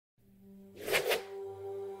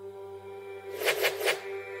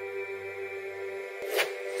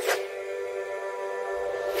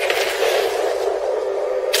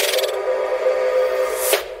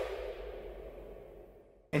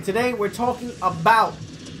Today we're talking about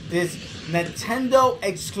this Nintendo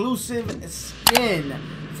exclusive skin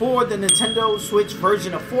for the Nintendo Switch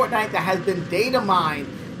version of Fortnite that has been data mined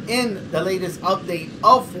in the latest update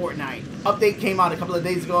of Fortnite. Update came out a couple of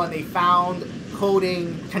days ago and they found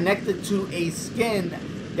coding connected to a skin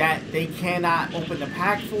that they cannot open the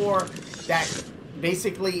pack for that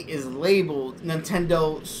basically is labeled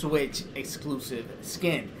Nintendo Switch exclusive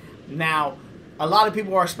skin. Now, a lot of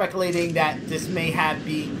people are speculating that this may have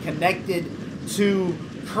been connected to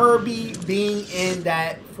Kirby being in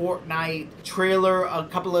that Fortnite trailer a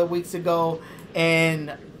couple of weeks ago,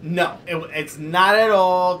 and no, it's not at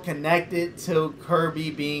all connected to Kirby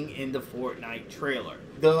being in the Fortnite trailer.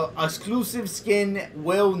 The exclusive skin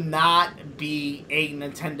will not be a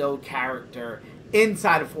Nintendo character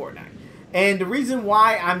inside of Fortnite. And the reason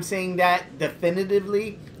why I'm saying that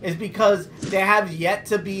definitively is because there have yet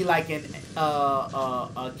to be like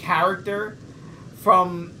a character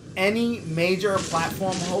from any major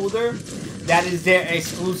platform holder that is their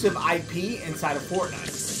exclusive IP inside of Fortnite.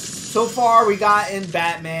 So far we gotten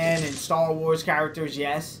Batman and Star Wars characters,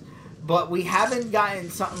 yes, but we haven't gotten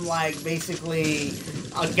something like basically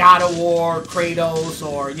a God of War, Kratos,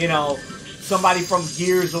 or you know, somebody from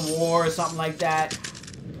Gears of War or something like that.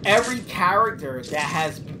 Every character that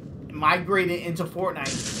has migrated into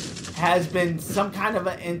Fortnite has been some kind of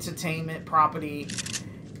an entertainment property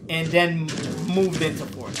and then moved into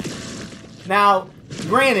Fortnite. Now,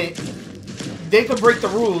 granted, they could break the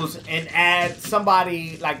rules and add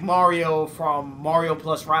somebody like Mario from Mario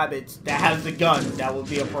plus Rabbids that has the gun that would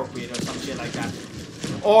be appropriate or some shit like that.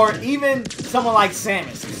 Or even someone like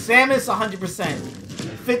Samus. Samus 100%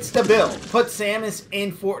 fits the bill. Put Samus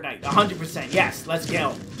in Fortnite 100%. Yes, let's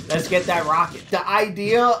go. Let's get that rocket. The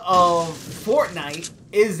idea of Fortnite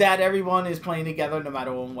is that everyone is playing together no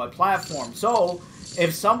matter on what platform. So,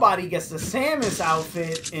 if somebody gets the Samus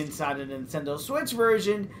outfit inside of the Nintendo Switch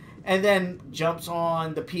version and then jumps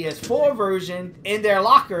on the PS4 version, in their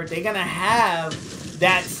locker, they're going to have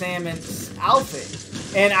that Samus outfit.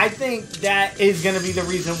 And I think that is going to be the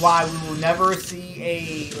reason why we will never see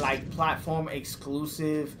a like platform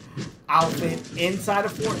exclusive outfit inside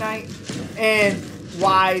of Fortnite. And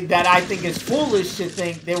why that I think is foolish to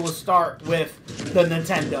think they will start with the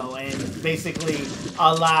Nintendo and basically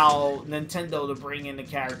allow Nintendo to bring in the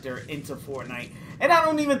character into Fortnite. And I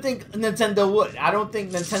don't even think Nintendo would. I don't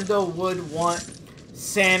think Nintendo would want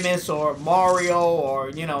Samus or Mario or,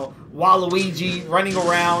 you know, Waluigi running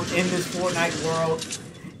around in this Fortnite world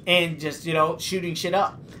and just, you know, shooting shit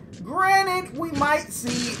up. Granted, we might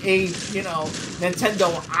see a, you know,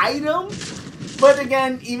 Nintendo item. But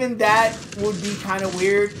again, even that would be kind of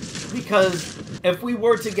weird because if we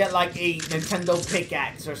were to get like a Nintendo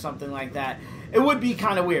pickaxe or something like that, it would be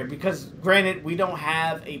kind of weird because granted, we don't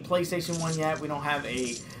have a PlayStation 1 yet. We don't have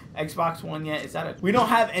a Xbox One yet. We don't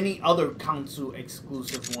have any other console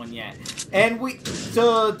exclusive one yet. And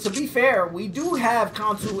to be fair, we do have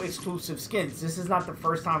console exclusive skins. This is not the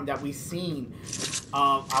first time that we've seen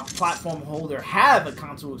a platform holder have a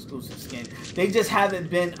console exclusive skin. They just haven't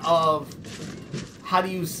been of, how do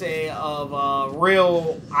you say, of a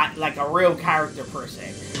real character per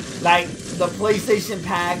se. Like the PlayStation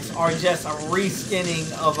packs are just a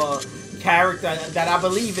reskinning of a character that I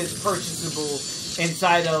believe is purchasable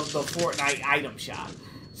inside of the Fortnite item shop.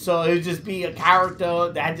 So it would just be a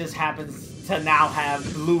character that just happens to now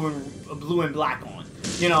have blue and black on.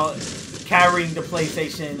 You know, carrying the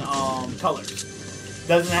PlayStation colors.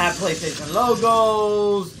 Doesn't have PlayStation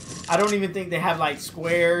logos. I don't even think they have like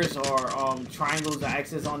squares or triangles or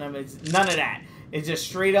X's on them. It's none of that. It's just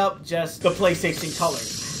straight up just the PlayStation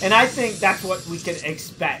colors. And I think that's what we could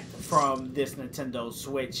expect from this Nintendo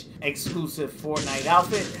Switch exclusive Fortnite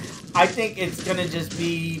outfit. I think it's going to just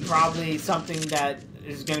be probably something that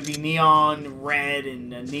is going to be neon red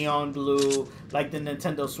and neon blue, like the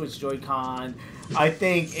Nintendo Switch Joy-Con. I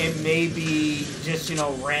think it may be just, you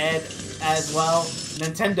know, red as well.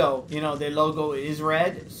 Nintendo, you know, their logo is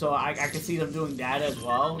red, so I can see them doing that as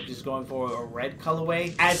well, just going for a red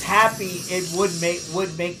colorway. As happy it would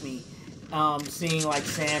make me seeing like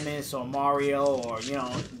Samus or Mario or, you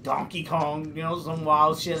know, Donkey Kong, you know, some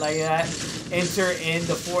wild shit like that enter in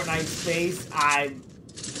the Fortnite space. I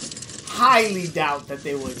highly doubt that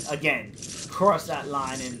they would, again, cross that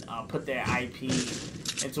line and put their IP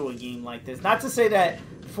into a game like this. Not to say that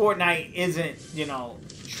Fortnite isn't, you know,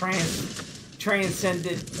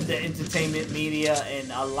 transcended the entertainment media and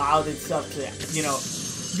allowed itself to, you know,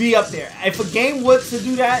 be up there. If a game was to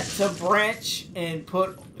do that, to branch and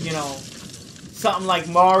put, you know, something like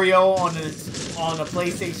Mario on a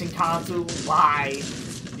PlayStation console by,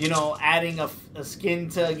 you know, adding a skin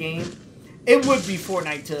to a game, it would be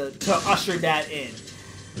Fortnite to usher that in.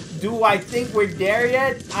 Do I think we're there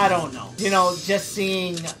yet? I don't know. You know, just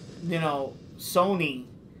seeing, you know, Sony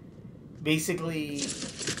basically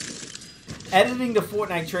editing the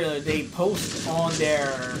Fortnite trailer they post on their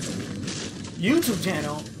YouTube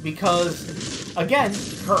channel because, again,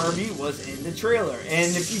 Kirby was in the trailer.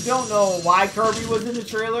 And if you don't know why Kirby was in the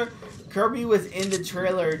trailer, Kirby was in the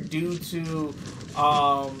trailer due to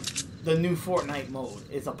the new Fortnite mode.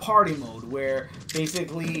 It's a party mode where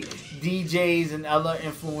basically DJs and other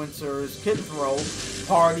influencers could throw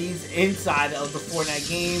parties inside of the Fortnite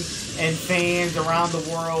game, and fans around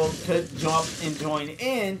the world could jump and join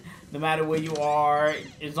in no matter where you are.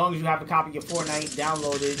 As long as you have a copy of Fortnite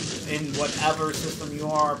downloaded in whatever system you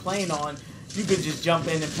are playing on, you could just jump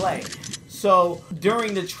in and play. So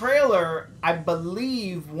during the trailer, I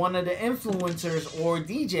believe one of the influencers or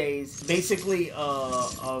DJs, basically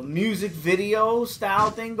a music video style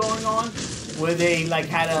thing going on, where they like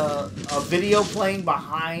had a video playing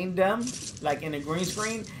behind them, like in a green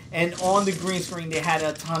screen, and on the green screen they had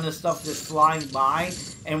a ton of stuff just flying by,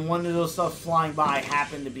 and one of those stuff flying by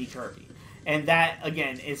happened to be Kirby. And that,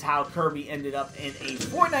 again, is how Kirby ended up in a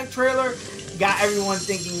Fortnite trailer. Got everyone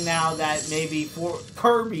thinking now that maybe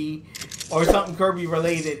Kirby or something Kirby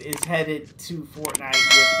related is headed to Fortnite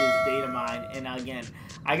with this data mine. And again,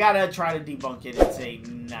 I gotta try to debunk it and say,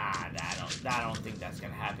 nah, I don't think that's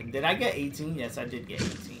gonna happen. Did I get 18? Yes, I did get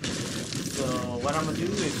 18. So what I'm gonna do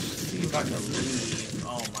is see if I can leave.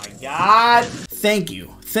 Oh my God. Thank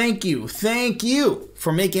you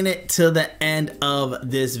for making it to the end of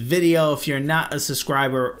this video. If you're not a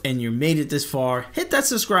subscriber and you made it this far, hit that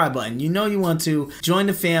subscribe button. You know you want to join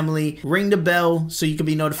the family, ring the bell so you can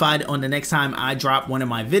be notified on the next time I drop one of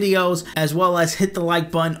my videos, as well as hit the like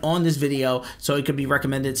button on this video so it could be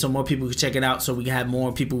recommended so more people can check it out, so we can have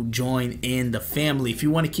more people join in the family. If you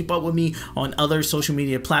want to keep up with me on other social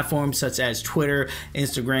media platforms such as Twitter,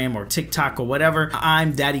 Instagram, or TikTok or whatever,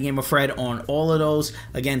 I'm DaddyGamerFred on all of those.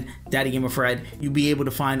 Again, DaddyGamerFred. You'll be able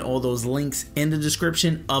to find all those links in the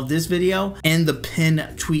description of this video and the pinned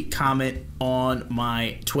tweet comment on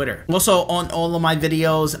my Twitter. Also, on all of my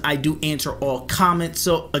videos, I do answer all comments.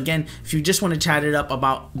 So again, if you just want to chat it up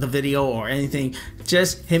about the video or anything,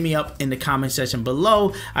 just hit me up in the comment section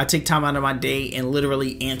below. I take time out of my day and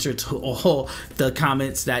literally answer to all the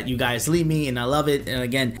comments that you guys leave me, and I love it. And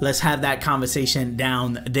again, let's have that conversation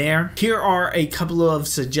down there. Here are a couple of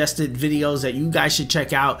suggested videos that you guys should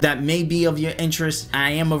check out that may be of your interest.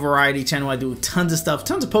 I am a variety channel. I do tons of stuff,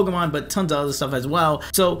 tons of Pokemon, but tons of other stuff as well.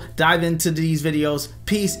 So dive into these videos.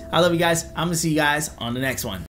 Peace. I love you guys. I'm gonna see you guys on the next one.